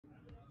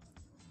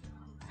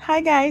Hi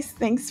guys,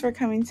 thanks for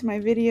coming to my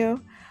video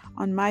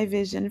on my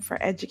vision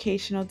for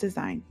educational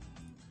design.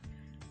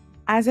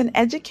 As an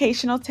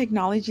educational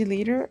technology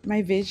leader,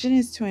 my vision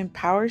is to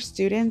empower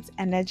students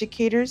and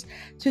educators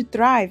to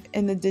thrive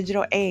in the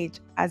digital age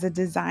as a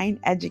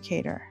design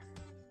educator.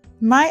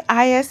 My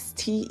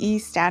ISTE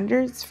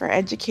standards for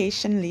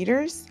education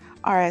leaders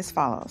are as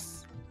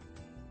follows: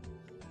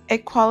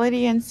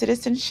 Equality and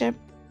Citizenship,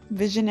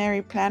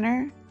 Visionary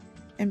Planner,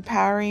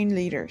 Empowering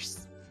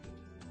Leaders,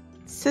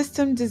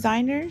 System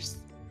Designers,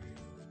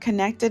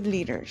 Connected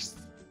Leaders.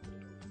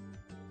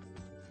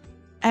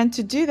 And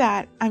to do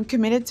that, I'm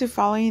committed to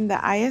following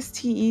the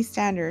ISTE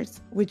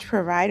standards, which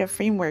provide a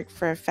framework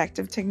for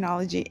effective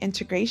technology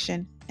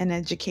integration in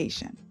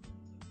education.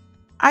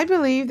 I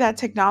believe that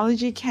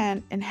technology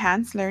can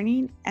enhance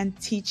learning and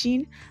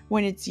teaching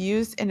when it's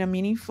used in a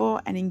meaningful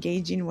and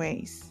engaging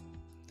ways.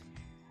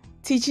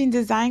 Teaching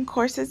design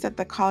courses at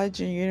the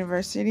college or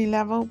university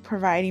level,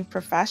 providing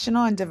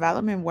professional and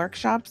development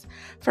workshops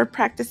for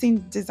practicing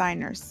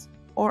designers,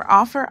 or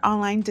offer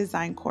online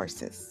design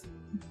courses.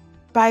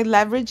 By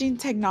leveraging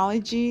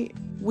technology,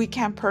 we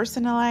can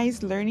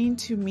personalize learning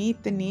to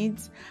meet the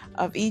needs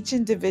of each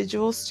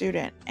individual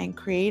student and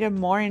create a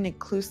more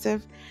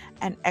inclusive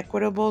and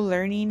equitable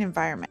learning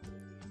environment.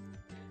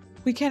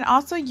 We can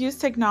also use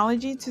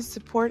technology to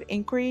support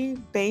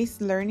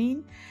inquiry-based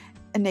learning,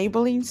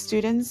 enabling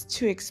students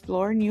to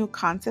explore new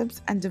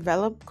concepts and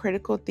develop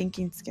critical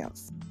thinking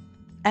skills.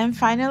 And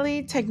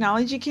finally,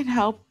 technology can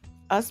help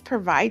us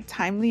provide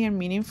timely and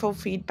meaningful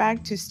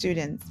feedback to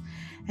students,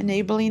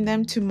 enabling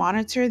them to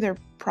monitor their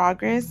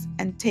progress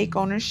and take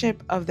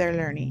ownership of their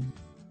learning.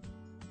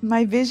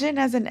 My vision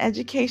as an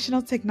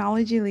educational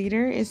technology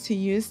leader is to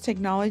use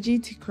technology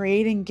to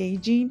create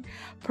engaging,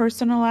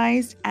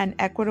 personalized, and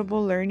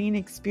equitable learning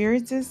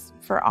experiences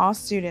for all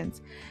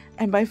students.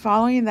 And by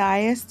following the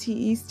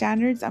ISTE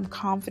standards, I'm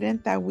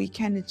confident that we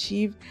can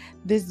achieve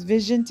this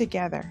vision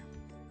together.